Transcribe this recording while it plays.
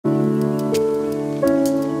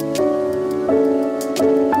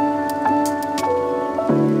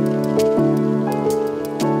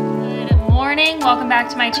welcome back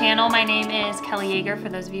to my channel. My name is Kelly Yeager for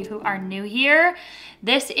those of you who are new here.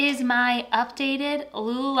 This is my updated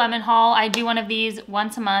Lululemon haul. I do one of these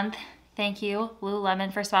once a month. Thank you,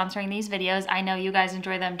 Lululemon, for sponsoring these videos. I know you guys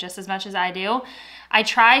enjoy them just as much as I do. I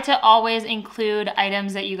try to always include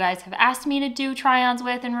items that you guys have asked me to do try-ons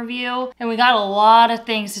with and review, and we got a lot of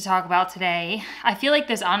things to talk about today. I feel like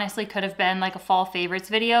this honestly could have been like a fall favorites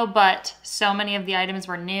video, but so many of the items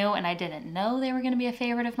were new and I didn't know they were gonna be a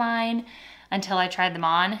favorite of mine until I tried them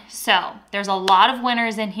on. So there's a lot of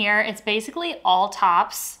winners in here. It's basically all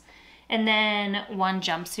tops and then one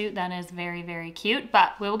jumpsuit that is very, very cute,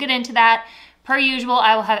 but we will get into that. Per usual,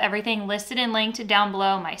 I will have everything listed and linked down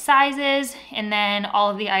below, my sizes, and then all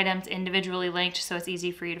of the items individually linked so it's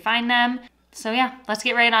easy for you to find them. So yeah, let's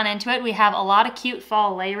get right on into it. We have a lot of cute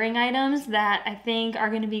fall layering items that I think are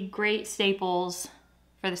gonna be great staples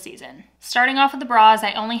for the season. Starting off with the bras,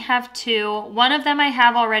 I only have two. One of them I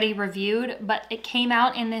have already reviewed, but it came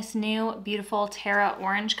out in this new beautiful Terra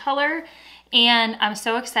orange color. And I'm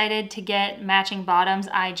so excited to get matching bottoms.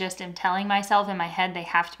 I just am telling myself in my head they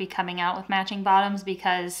have to be coming out with matching bottoms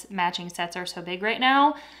because matching sets are so big right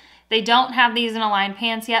now. They don't have these in Align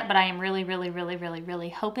pants yet, but I am really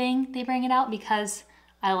hoping they bring it out because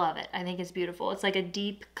I love it. I think it's beautiful. It's like a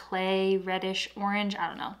deep clay reddish orange. I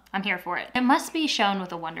don't know. I'm here for it. It must be shown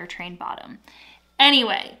with a Wunder Train bottom.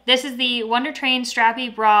 Anyway, this is the Wunder Train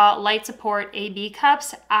Strappy Bra Light Support AB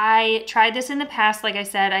cups. I tried this in the past, like I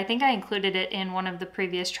said. I think I included it in one of the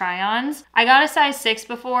previous try-ons. I got a size 6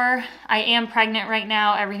 before. I am pregnant right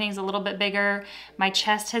now. Everything's a little bit bigger. My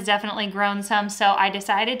chest has definitely grown some, so I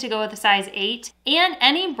decided to go with a size 8. And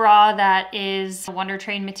any bra that is a Wunder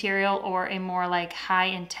Train material or a more like high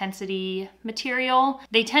intensity material,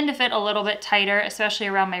 they tend to fit a little bit tighter, especially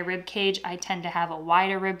around my rib cage. I tend to have a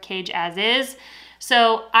wider rib cage as is.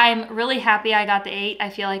 So I'm really happy I got the 8.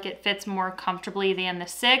 I feel like it fits more comfortably than the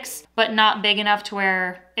 6, but not big enough to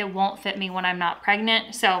where it won't fit me when I'm not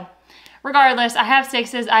pregnant. So regardless, I have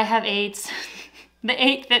 6s, I have 8s. The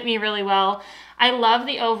 8 fit me really well. I love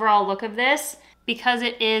the overall look of this. Because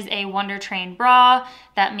it is a Wunder Train bra,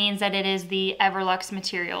 that means that it is the Everlux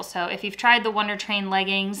material. So if you've tried the Wunder Train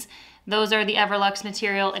leggings, those are the Everlux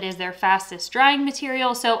material. It is their fastest drying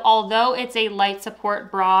material. So although it's a light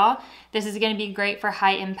support bra, this is gonna be great for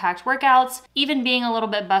high impact workouts. Even being a little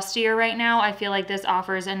bit bustier right now, I feel like this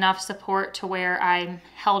offers enough support to where I'm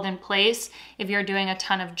held in place. If you're doing a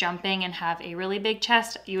ton of jumping and have a really big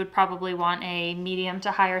chest, you would probably want a medium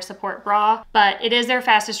to higher support bra. But it is their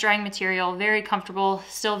fastest drying material, very comfortable,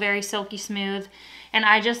 still very silky smooth. And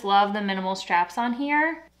I just love the minimal straps on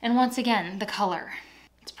here. And once again, the color.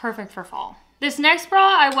 It's perfect for fall. This next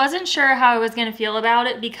bra, I wasn't sure how I was gonna feel about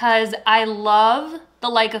it because I love the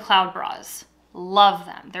Like a Cloud bras. Love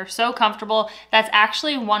them. They're so comfortable. That's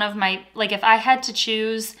actually one of my, like if I had to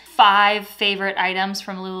choose 5 favorite items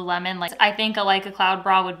from Lululemon, like I think a Like a Cloud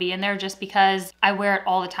bra would be in there just because I wear it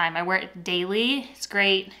all the time. I wear it daily. It's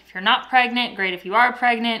great if you're not pregnant, great if you are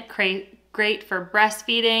pregnant, great for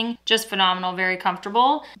breastfeeding, just phenomenal, very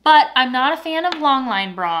comfortable. But I'm not a fan of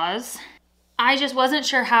Longline bras. I just wasn't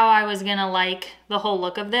sure how I was gonna like the whole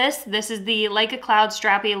look of this. This is the Like a Cloud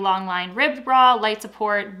Strappy Longline Ribbed Bra Light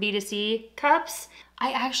Support B2C cups.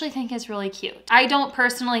 I actually think it's really cute. I don't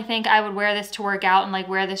personally think I would wear this to work out and like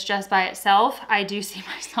wear this just by itself. I do see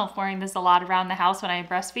myself wearing this a lot around the house when I'm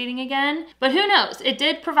breastfeeding again, but who knows? It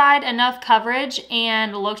did provide enough coverage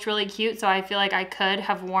and looked really cute, so I feel like I could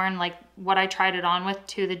have worn like what I tried it on with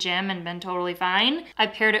to the gym and been totally fine. I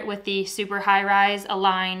paired it with the super high rise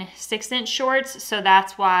Align 6-inch shorts, so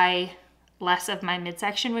that's why less of my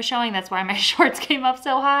midsection was showing. That's why my shorts came up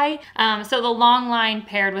so high. So the Longline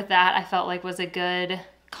paired with that I felt like was a good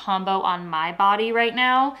combo on my body right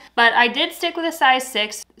now. But I did stick with a size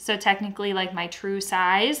 6, so technically like my true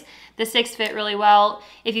size. The 6 fit really well.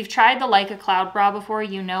 If you've tried the Like a Cloud bra before,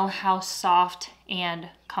 you know how soft and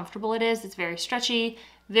comfortable it is. It's very stretchy,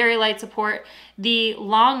 very light support. The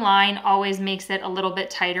Longline always makes it a little bit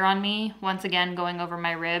tighter on me, once again going over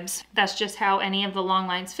my ribs. That's just how any of the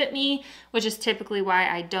Longlines fit me, which is typically why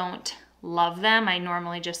I don't love them. I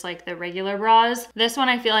normally just like the regular bras. This one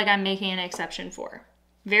I feel like I'm making an exception for.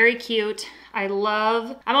 Very cute. I'm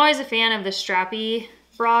always a fan of the strappy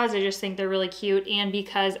bras. I just think they're really cute, and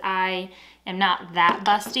because I am not that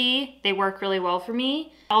busty, they work really well for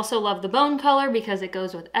me. I also love the bone color because it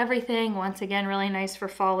goes with everything. Once again, really nice for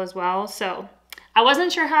fall as well. So I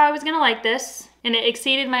wasn't sure how I was gonna like this, and it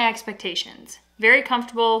exceeded my expectations. Very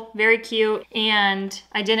comfortable, very cute, and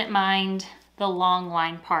I didn't mind the long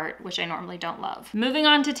line part, which I normally don't love. Moving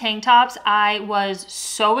on to tank tops, I was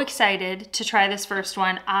so excited to try this first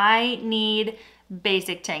one. I need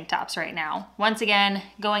basic tank tops right now. Once again,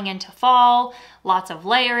 going into fall, lots of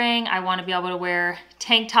layering. I want to be able to wear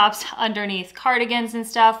tank tops underneath cardigans and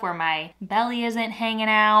stuff where my belly isn't hanging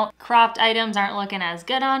out. Cropped items aren't looking as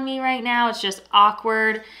good on me right now. It's just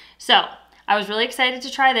awkward. So I was really excited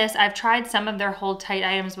to try this. I've tried some of their hold tight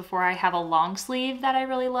items before. I have a long sleeve that I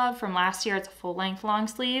really love from last year. It's a full length long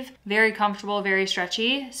sleeve. Very comfortable, very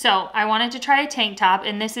stretchy. So I wanted to try a tank top,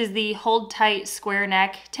 and this is the hold tight square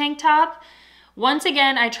neck tank top. Once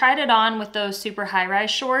again, I tried it on with those super high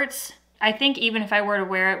rise shorts. I think even if I were to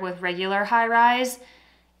wear it with regular high rise,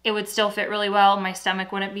 it would still fit really well. My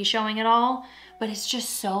stomach wouldn't be showing at all, but it's just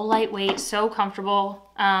so lightweight, so comfortable.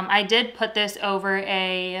 I did put this over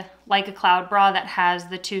a Like a Cloud bra that has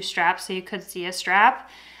the 2 straps, so you could see a strap.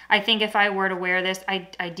 I think if I were to wear this,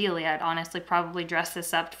 ideally, I'd honestly probably dress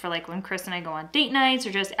this up for like when Chris and I go on date nights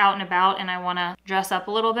or just out and about and I wanna dress up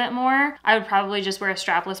a little bit more. I would probably just wear a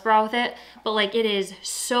strapless bra with it, but like it is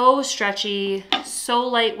so stretchy, so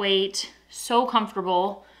lightweight, so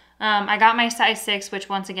comfortable. I got my size 6, which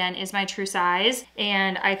once again is my true size,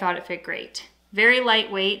 and I thought it fit great. Very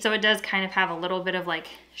lightweight, so it does kind of have a little bit of like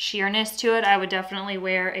sheerness to it. I would definitely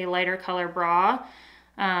wear a lighter color bra,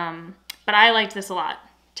 but I liked this a lot.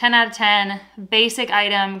 10 out of 10, basic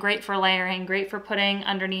item, great for layering, great for putting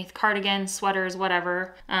underneath cardigans, sweaters,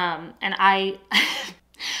 whatever. And I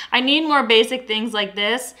need more basic things like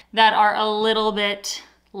this that are a little bit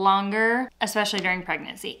longer, especially during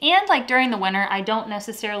pregnancy. And like during the winter, I don't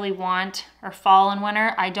necessarily want, or fall and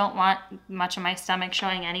winter, I don't want much of my stomach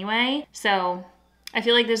showing anyway. So I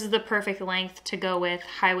feel like this is the perfect length to go with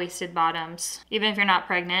high-waisted bottoms, even if you're not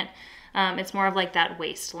pregnant. It's more of like that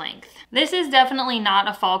waist length. This is definitely not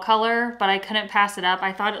a fall color, but I couldn't pass it up.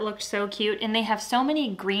 I thought it looked so cute, and they have so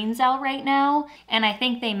many greens out right now, and I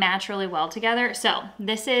think they match really well together. So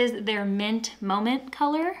this is their Mint Moment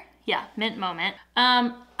color. Yeah, Mint Moment.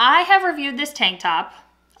 I have reviewed this tank top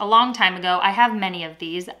a long time ago. I have many of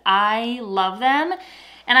these. I love them,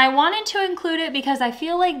 and I wanted to include it because I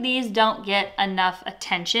feel like these don't get enough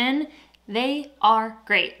attention. They are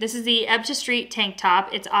great. This is the Ebb to Street tank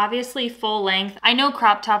top. It's obviously full length. I know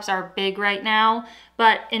crop tops are big right now,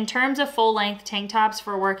 but in terms of full length tank tops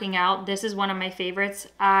for working out, this is one of my favorites.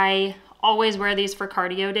 I always wear these for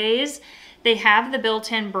cardio days. They have the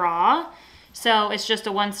built-in bra, so it's just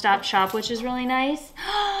a one-stop shop, which is really nice.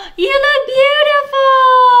 You look beautiful!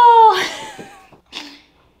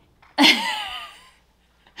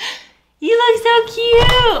 You look so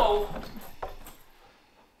cute!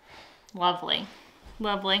 Lovely,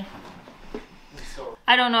 lovely.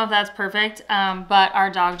 I don't know if that's perfect, but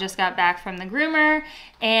our dog just got back from the groomer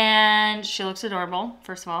and she looks adorable,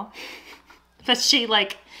 first of all. But she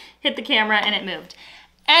like hit the camera and it moved.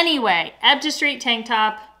 Anyway, Ebb to Street tank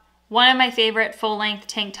top, one of my favorite full-length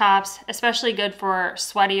tank tops, especially good for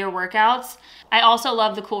sweatier workouts. I also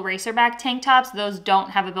love the cool racerback tank tops. Those don't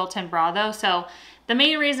have a built-in bra though, so the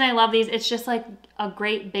main reason I love these, it's just like a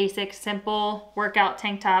great basic, simple workout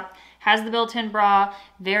tank top. Has the built-in bra,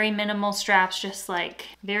 very minimal straps, just like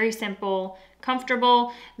very simple,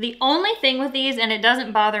 comfortable. The only thing with these, and it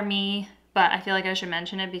doesn't bother me, but I feel like I should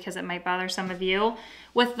mention it because it might bother some of you.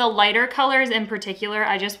 With the lighter colors in particular,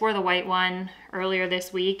 I just wore the white one earlier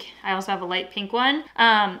this week. I also have a light pink one.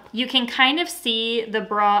 You can kind of see the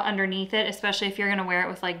bra underneath it, especially if you're gonna wear it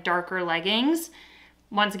with like darker leggings.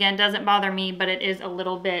 Once again, doesn't bother me, but it is a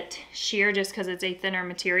little bit sheer just because it's a thinner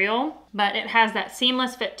material. But it has that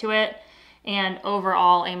seamless fit to it and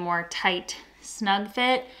overall a more tight, snug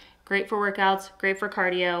fit. Great for workouts, great for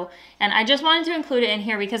cardio. And I just wanted to include it in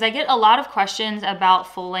here because I get a lot of questions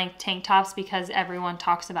about full-length tank tops because everyone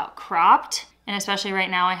talks about cropped. And especially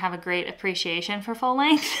right now, I have a great appreciation for full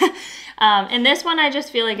length. And this one I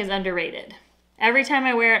just feel like is underrated. Every time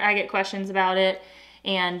I wear it, I get questions about it.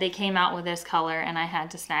 And they came out with this color and I had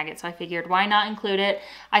to snag it. So I figured why not include it?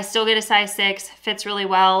 I still get a size 6, fits really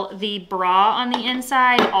well. The bra on the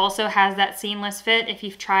inside also has that seamless fit. If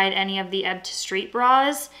you've tried any of the Ebb to Street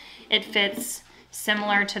bras, it fits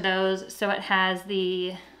similar to those. So it has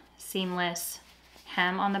the seamless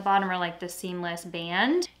hem on the bottom or like the seamless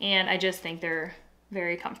band. And I just think they're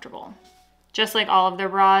very comfortable. Just like all of their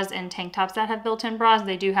bras and tank tops that have built-in bras,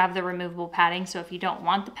 they do have the removable padding. So if you don't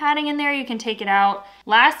want the padding in there, you can take it out.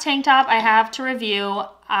 Last tank top I have to review.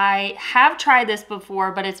 I have tried this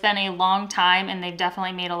before, but it's been a long time and they've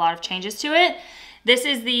definitely made a lot of changes to it. This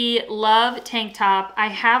is the Love tank top. I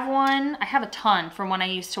have a ton from when I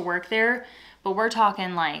used to work there, but we're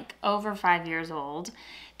talking like over 5 years old.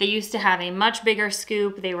 They used to have a much bigger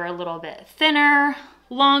scoop. They were a little bit thinner,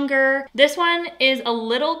 longer. This one is a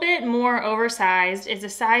little bit more oversized. It's a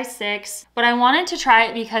size 6, but I wanted to try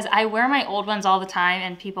it because I wear my old ones all the time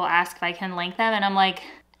and people ask if I can link them, and I'm like,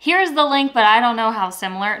 here's the link, but I don't know how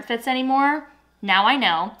similar it fits anymore. Now I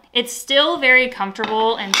know. It's still very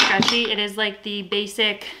comfortable and stretchy. It is like the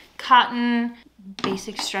basic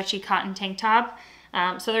stretchy cotton tank top.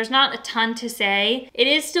 So there's not a ton to say. It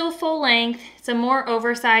is still full length. It's a more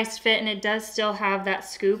oversized fit, and it does still have that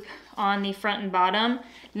scoop on the front and bottom.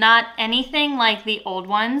 Not anything like the old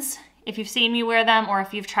ones. If you've seen me wear them or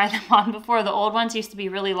if you've tried them on before, the old ones used to be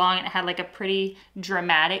really long and it had like a pretty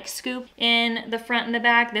dramatic scoop in the front and the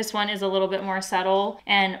back. This one is a little bit more subtle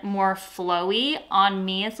and more flowy. On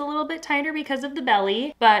me, it's a little bit tighter because of the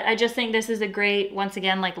belly, but I just think this is a great, once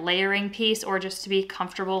again, like layering piece or just to be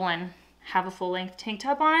comfortable and have a full length tank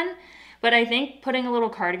top on. But I think putting a little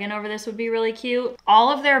cardigan over this would be really cute. All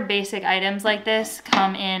of their basic items like this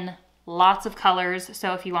come in lots of colors.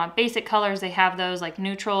 So if you want basic colors, they have those like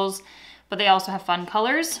neutrals, but they also have fun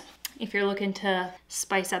colors if you're looking to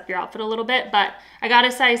spice up your outfit a little bit. But I got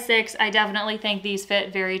a size 6. I definitely think these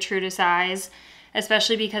fit very true to size,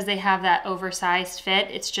 especially because they have that oversized fit.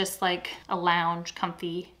 It's just like a lounge,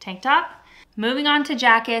 comfy tank top. Moving on to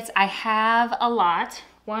jackets, I have a lot.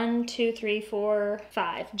 1, 2, 3, 4,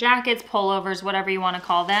 5 jackets, pullovers, whatever you want to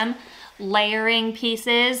call them, layering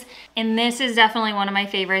pieces. And this is definitely one of my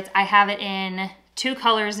favorites. I have it in 2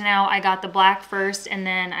 colors now. I got the black first, and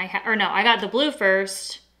then I got the blue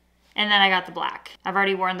first, and then I got the black. I've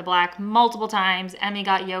already worn the black multiple times. Emmy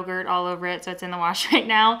got yogurt all over it, so it's in the wash right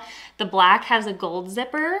now. The black has a gold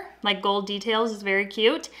zipper, like gold details. It's very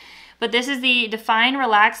cute. But this is the Define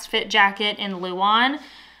Relaxed Fit jacket in Luon.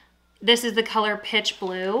 This is the color Pitch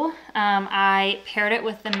Blue. I paired it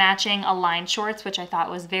with the matching Align shorts, which I thought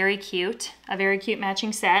was very cute. A very cute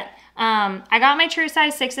matching set. I got my true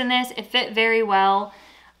size 6 in this. It fit very well.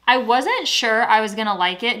 I wasn't sure I was gonna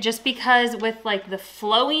like it just because with like the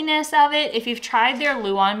flowiness of it, if you've tried their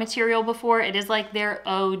Luon material before, it is like their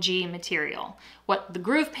OG material. What the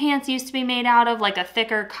Groove pants used to be made out of, like a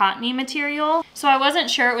thicker cottony material. So I wasn't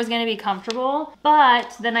sure it was gonna be comfortable,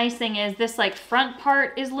 but the nice thing is this like front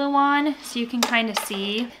part is Luon, so you can kind of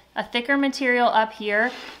see a thicker material up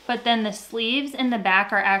here, but then the sleeves in the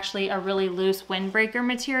back are actually a really loose windbreaker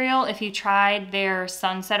material. If you tried their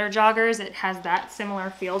Sunsetter joggers, it has that similar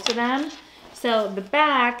feel to them. So the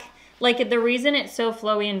back, like the reason it's so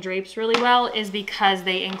flowy and drapes really well is because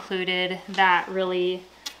they included that really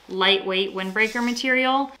lightweight windbreaker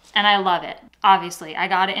material, and I love it. Obviously, I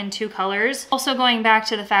got it in 2 colors. Also going back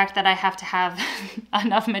to the fact that I have to have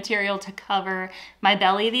enough material to cover my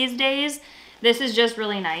belly these days, this is just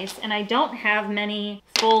really nice. And I don't have many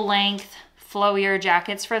full length, flowier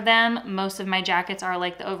jackets for them. Most of my jackets are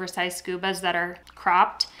like the oversized Scubas that are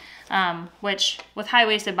cropped, which with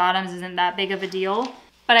high-waisted bottoms isn't that big of a deal.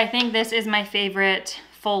 But I think this is my favorite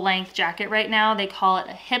full length jacket right now. They call it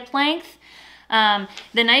a hip length.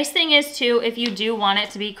 The nice thing is too, if you do want it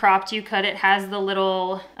to be cropped, you could. It has the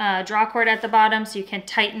little draw cord at the bottom, so you can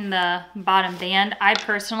tighten the bottom band. I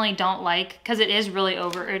personally don't like, because it is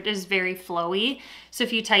very flowy. So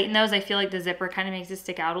if you tighten those, I feel like the zipper kind of makes it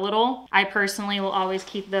stick out a little. I personally will always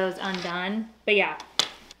keep those undone. But yeah,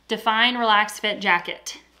 Define Relaxed Fit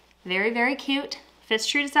jacket. Very, very cute. Fits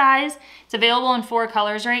true to size. It's available in 4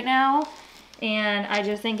 colors right now. And I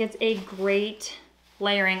just think it's a great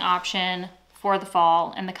layering option for the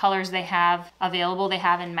fall, and the colors they have available, they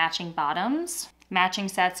have in matching bottoms. Matching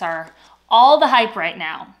sets are all the hype right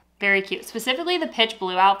now. Very cute. Specifically the Pitch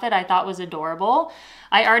Blue outfit I thought was adorable.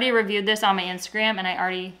 I already reviewed this on my Instagram, and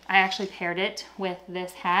I actually paired it with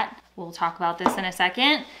this hat. We'll talk about this in a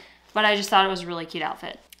second, but I just thought it was a really cute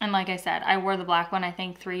outfit. And like I said, I wore the black one I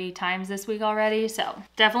think 3 times this week already, so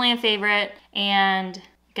definitely a favorite and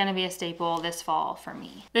gonna be a staple this fall for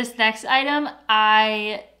me. This next item,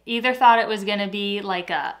 I either thought it was gonna be like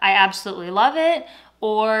I absolutely love it,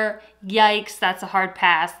 or yikes, that's a hard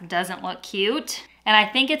pass, doesn't look cute. And I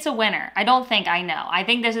think it's a winner. I know. I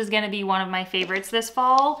think this is gonna be one of my favorites this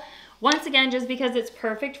fall. Once again, just because it's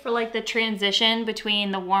perfect for like the transition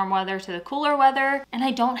between the warm weather to the cooler weather. And I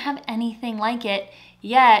don't have anything like it,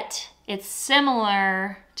 yet it's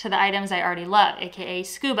similar to the items I already love, AKA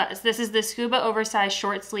Scubas. This is the Scuba Oversized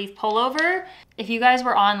Short Sleeve Pullover. If you guys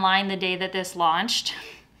were online the day that this launched,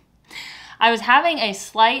 I was having a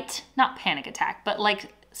slight, not panic attack, but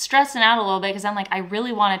like stressing out a little bit because I'm like, I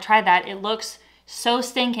really want to try that. It looks so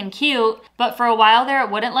stinking cute, but for a while there,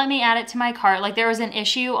 it wouldn't let me add it to my cart. Like there was an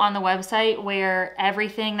issue on the website where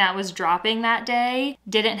everything that was dropping that day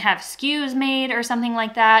didn't have SKUs made or something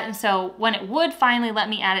like that. And so when it would finally let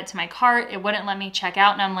me add it to my cart, it wouldn't let me check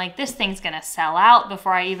out. And I'm like, this thing's gonna sell out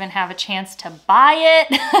before I even have a chance to buy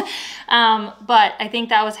it. But I think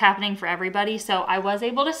that was happening for everybody. So I was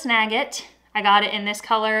able to snag it. I got it in this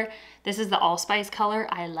color. This is the allspice color.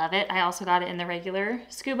 I love it. I also got it in the regular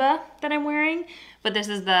Scuba that I'm wearing, but this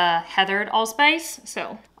is the heathered allspice.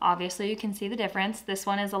 So obviously you can see the difference. This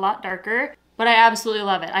one is a lot darker, but I absolutely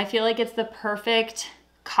love it. I feel like it's the perfect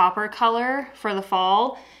copper color for the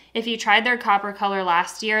fall. If you tried their copper color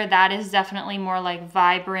last year, that is definitely more like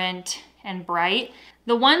vibrant and bright.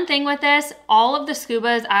 The one thing with this, all of the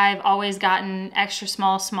Scubas, I've always gotten extra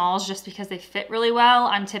small smalls just because they fit really well.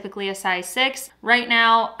 I'm typically a size 6. Right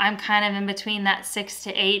now, I'm kind of in between that 6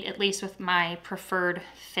 to 8, at least with my preferred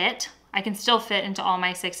fit. I can still fit into all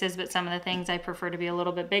my 6s, but some of the things I prefer to be a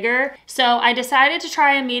little bit bigger. So I decided to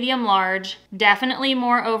try a medium large, definitely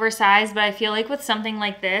more oversized, but I feel like with something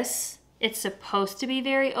like this, it's supposed to be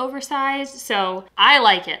very oversized, so I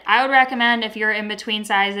like it. I would recommend if you're in between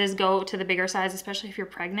sizes, go to the bigger size, especially if you're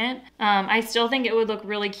pregnant. I still think it would look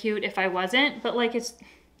really cute if I wasn't, but like it's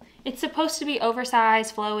supposed to be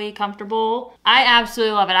oversized, flowy, comfortable. I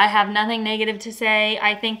absolutely love it. I have nothing negative to say.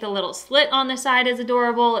 I think the little slit on the side is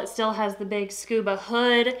adorable. It still has the big Scuba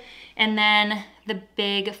hood and then the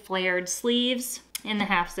big flared sleeves in the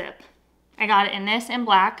half zip. I got it in this in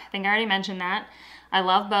black. I think I already mentioned that. I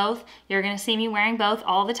love both. You're gonna see me wearing both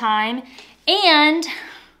all the time. And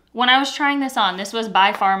when I was trying this on, this was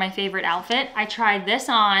by far my favorite outfit. I tried this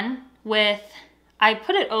on with, I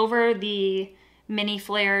put it over the mini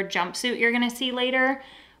flare jumpsuit you're gonna see later,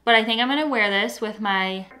 but I think I'm gonna wear this with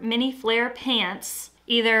my mini flare pants,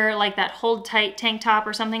 either like that hold tight tank top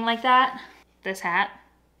or something like that. This hat,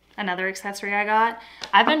 another accessory I got.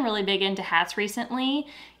 I've been really big into hats recently,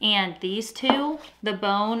 and these two, the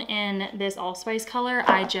bone in this allspice color,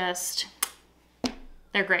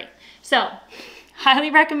 they're great. So,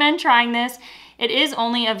 highly recommend trying this. It is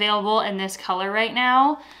only available in this color right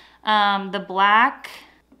now. The black,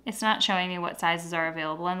 it's not showing me what sizes are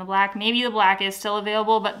available in the black. Maybe the black is still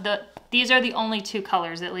available, but these are the only 2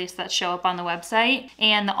 colors, at least, that show up on the website.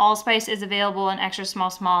 And the allspice is available in extra small,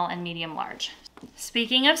 small, and medium large.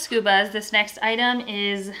 Speaking of Scubas, this next item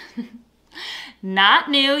is not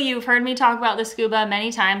new. You've heard me talk about the Scuba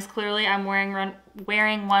many times. Clearly, I'm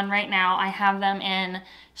wearing one right now. I have them in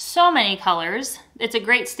so many colors. It's a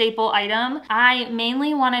great staple item. I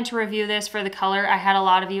mainly wanted to review this for the color. I had a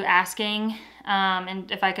lot of you asking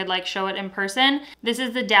and if I could like show it in person. This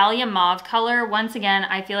is the Dahlia Mauve color. Once again,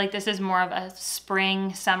 I feel like this is more of a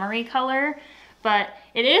spring summery color, but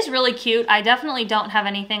it is really cute. I definitely don't have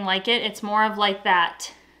anything like it. It's more of like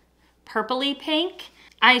that purpley pink.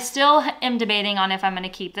 I still am debating on if I'm gonna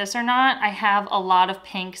keep this or not. I have a lot of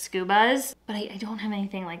pink Scubas, but I don't have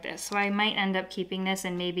anything like this. So I might end up keeping this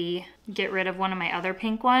and maybe get rid of one of my other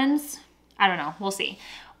pink ones. I don't know, we'll see.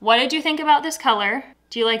 What did you think about this color?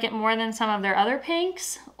 Do you like it more than some of their other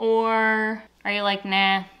pinks? Or are you like,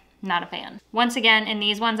 nah, not a fan? Once again, in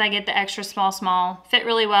these ones, I get the extra small, small. Fit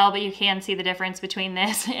really well, but you can see the difference between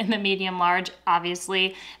this and the medium large.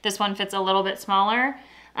 Obviously, this one fits a little bit smaller.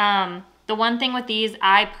 The one thing with these,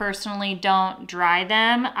 I personally don't dry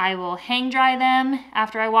them. I will hang dry them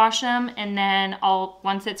after I wash them, and then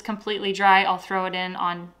once it's completely dry, I'll throw it in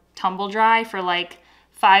on tumble dry for like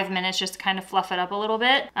 5 minutes just to kind of fluff it up a little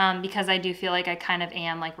bit, because I do feel like I kind of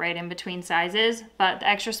am like right in between sizes, but the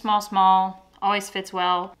extra small, small always fits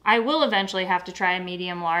well. I will eventually have to try a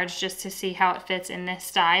medium large just to see how it fits in this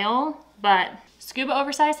style, but Scuba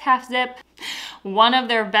Oversized Half Zip, one of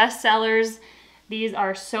their best sellers. These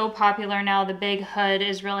are so popular now. The big hood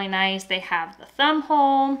is really nice. They have the thumb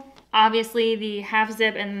hole, obviously the half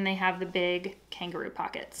zip, and then they have the big kangaroo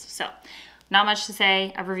pockets. So not much to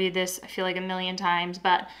say. I've reviewed this, I feel like, a million times,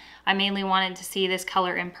 but I mainly wanted to see this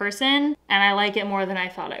color in person, and I like it more than I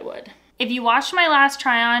thought I would. If you watched my last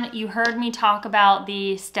try on, you heard me talk about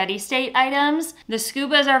the steady state items. The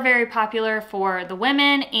Scubas are very popular for the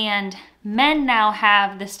women, and men now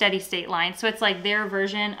have the steady state line. So it's like their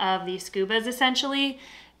version of the Scubas essentially.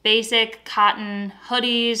 Basic cotton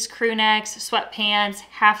hoodies, crew necks, sweatpants,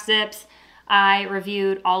 half zips. I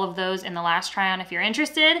reviewed all of those in the last try on if you're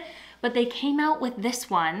interested. But they came out with this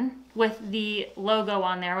one with the logo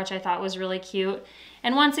on there, which I thought was really cute.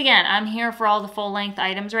 And once again, I'm here for all the full length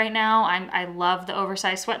items right now. I love the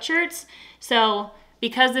oversized sweatshirts. So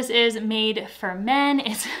Because this is made for men,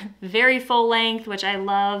 it's very full length, which I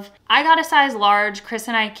love. I got a size large. Chris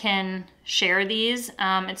and I can share these.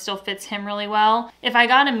 It still fits him really well. If I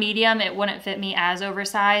got a medium, it wouldn't fit me as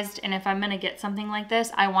oversized. And if I'm gonna get something like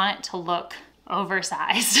this, I want it to look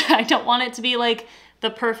oversized. I don't want it to be like the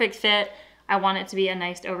perfect fit. I want it to be a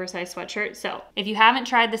nice oversized sweatshirt. So if you haven't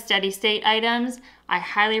tried the Steady State items, I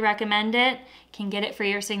highly recommend it. Can get it for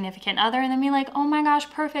your significant other and then be like, oh my gosh,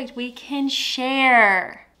 perfect, we can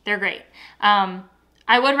share. They're great.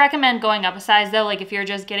 I would recommend going up a size though, like if you're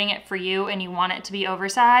just getting it for you and you want it to be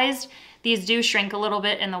oversized, these do shrink a little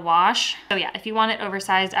bit in the wash. So yeah, if you want it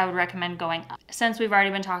oversized, I would recommend going up. Since we've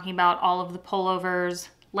already been talking about all of the pullovers,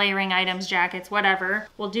 layering items, jackets, whatever,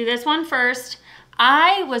 we'll do this one first.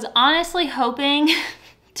 I was honestly hoping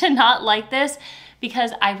to not like this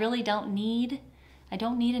because I really don't need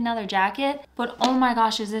another jacket, but oh my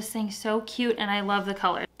gosh, is this thing so cute, and I love the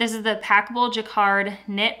color. This is the Packable Jacquard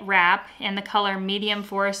knit wrap in the color medium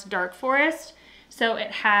forest, dark forest. So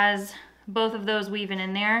it has both of those weaving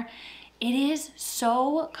in there. It is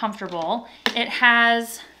so comfortable. It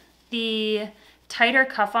has the tighter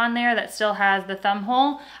cuff on there that still has the thumb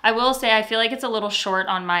hole. I will say I feel like it's a little short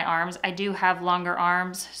on my arms. I do have longer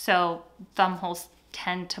arms, so thumb holes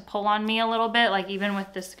tend to pull on me a little bit, like even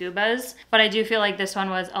with the Scubas. But I do feel like this one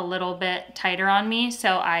was a little bit tighter on me,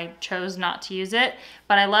 so I chose not to use it.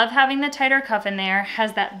 But I love having the tighter cuff in there.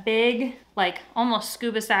 Has that big, like almost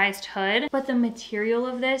Scuba sized hood. But the material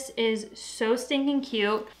of this is so stinking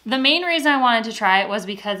cute. The main reason I wanted to try it was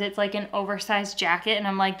because it's like an oversized jacket, and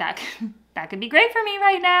I'm like, that could be great for me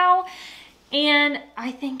right now. And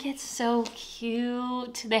I think it's so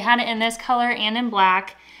cute. They had it in this color and in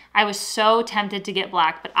black. I was so tempted to get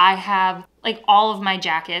black, but I have like all of my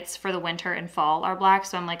jackets for the winter and fall are black.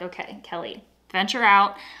 So I'm like, okay, Kelly, venture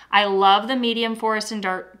out. I love the medium forest and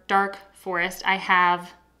dark forest. I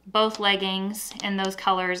have both leggings in those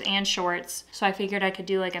colors and shorts. So I figured I could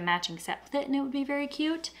do like a matching set with it and it would be very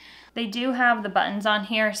cute. They do have the buttons on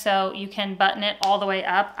here, so you can button it all the way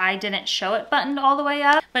up. I didn't show it buttoned all the way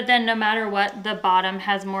up, but then no matter what, the bottom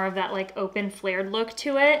has more of that like open flared look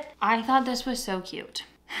to it. I thought this was so cute.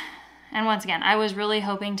 And once again, I was really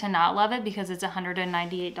hoping to not love it because it's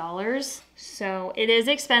 $198. So it is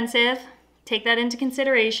expensive. Take that into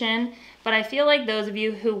consideration. But I feel like those of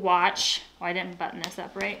you who watch, oh, I didn't button this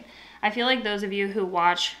up right. I feel like those of you who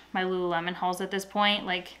watch my Lululemon hauls at this point,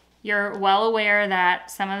 like you're well aware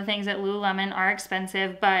that some of the things at Lululemon are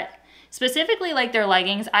expensive, but specifically like their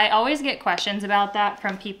leggings, I always get questions about that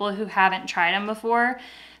from people who haven't tried them before.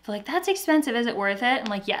 They're like, that's expensive, is it worth it? I'm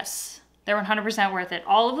like, yes. They're 100% worth it.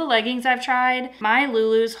 All of the leggings I've tried, my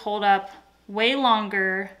Lulus hold up way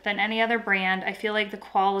longer than any other brand. I feel like the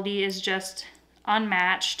quality is just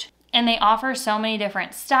unmatched. And they offer so many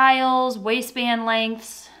different styles, waistband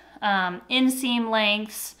lengths, inseam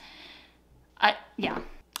lengths.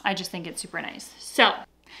 I just think it's super nice. So,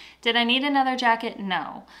 did I need another jacket?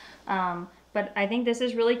 No. But I think this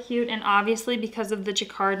is really cute. And obviously because of the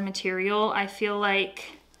Jacquard material, I feel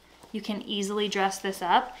like you can easily dress this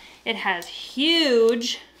up. It has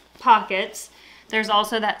huge pockets. There's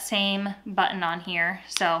also that same button on here.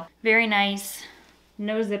 So very nice,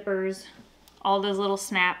 no zippers, all those little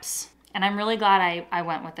snaps. And I'm really glad I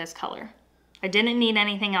went with this color. I didn't need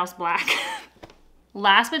anything else black.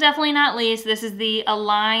 Last but definitely not least, this is the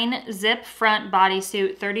Align Zip-Front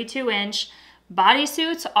Bodysuit 32-inch.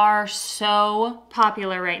 Bodysuits are so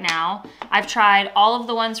popular right now. I've tried all of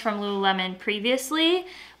the ones from Lululemon previously,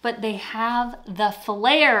 but they have the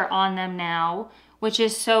flare on them now, which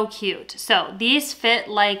is so cute. So these fit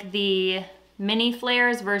like the mini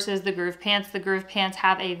flares versus the groove pants. The groove pants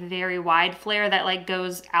have a very wide flare that like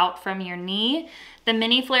goes out from your knee. The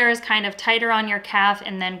mini flare is kind of tighter on your calf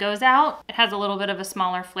and then goes out. It has a little bit of a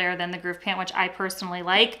smaller flare than the groove pant, which I personally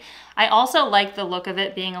like. I also like the look of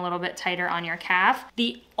it being a little bit tighter on your calf.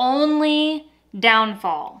 The only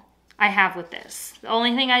downfall I have with this, the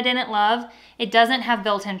only thing I didn't love, it doesn't have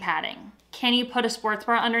built-in padding. Can you put a sports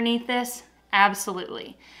bra underneath this?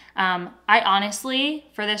 Absolutely. I honestly,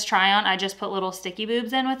 for this try on, I just put little sticky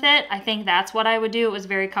boobs in with it. I think that's what I would do. It was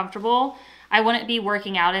very comfortable. I wouldn't be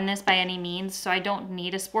working out in this by any means, so I don't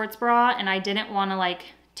need a sports bra, and I didn't want to like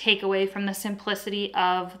take away from the simplicity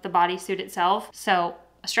of the bodysuit itself. So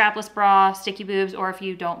a strapless bra, sticky boobs, or if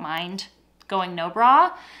you don't mind going no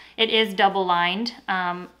bra. It is double lined.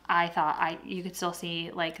 I thought you could still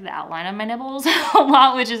see like the outline of my nipples a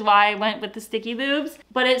lot, which is why I went with the sticky boobs,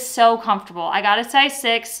 but it's so comfortable. I got a size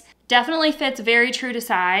 6. Definitely fits very true to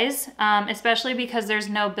size, especially because there's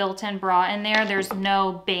no built-in bra in there. There's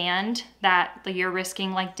no band that you're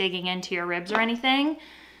risking like digging into your ribs or anything.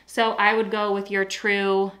 So I would go with your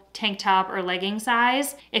true tank top or legging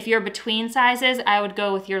size. If you're between sizes, I would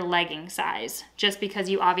go with your legging size, just because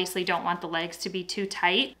you obviously don't want the legs to be too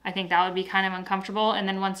tight. I think that would be kind of uncomfortable. And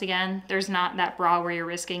then once again, there's not that bra where you're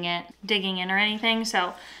risking it digging in or anything.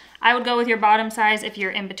 So I would go with your bottom size if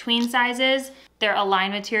you're in between sizes. Their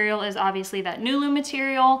Align material is obviously that Nulu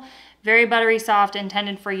material, very buttery soft,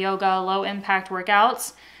 intended for yoga, low impact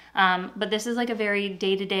workouts. But this is like a very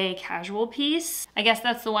day-to-day casual piece. I guess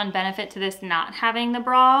that's the one benefit to this not having the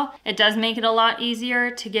bra. It does make it a lot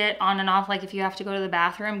easier to get on and off, like if you have to go to the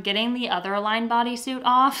bathroom. Getting the other Align bodysuit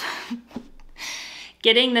off,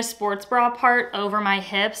 getting the sports bra part over my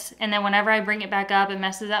hips, and then whenever I bring it back up, it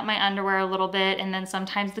messes up my underwear a little bit, and then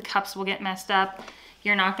sometimes the cups will get messed up.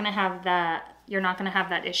 You're not gonna have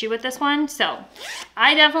that issue with this one. So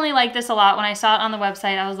I definitely like this a lot. When I saw it on the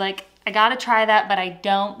website, I was like, I gotta try that, but I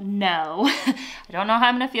don't know. I don't know how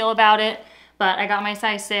I'm gonna feel about it, but I got my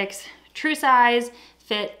size 6, true size,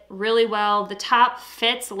 fit really well. The top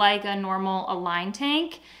fits like a normal Align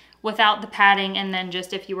tank without the padding, and then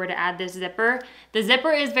just if you were to add this zipper. The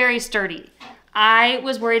zipper is very sturdy. I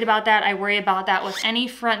was worried about that. I worry about that with any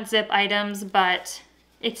front zip items, but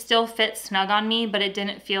it still fits snug on me, but it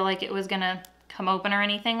didn't feel like it was gonna come open or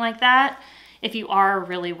anything like that. If you are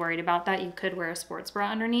really worried about that, you could wear a sports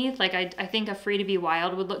bra underneath. Like I think a Free to Be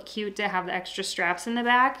Wild would look cute to have the extra straps in the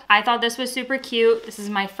back. I thought this was super cute. This is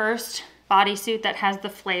my first bodysuit that has the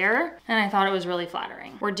flare, and I thought it was really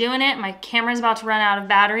flattering. We're doing it. My camera's about to run out of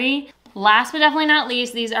battery. Last but definitely not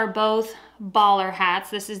least, these are both baller hats.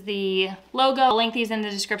 This is the logo. I'll link these in the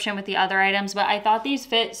description with the other items, but I thought these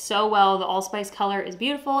fit so well. The allspice color is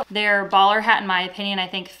beautiful. Their baller hat, in my opinion, I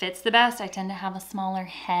think fits the best. I tend to have a smaller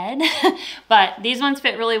head, but these ones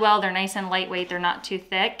fit really well. They're nice and lightweight. They're not too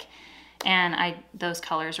thick. And those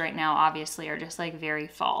colors right now obviously are just like very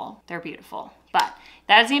fall. They're beautiful. But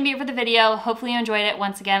that is gonna be it for the video. Hopefully you enjoyed it.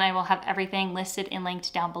 Once again, I will have everything listed and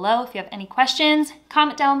linked down below. If you have any questions,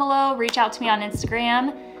 comment down below, reach out to me on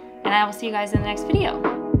Instagram, and I will see you guys in the next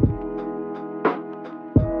video.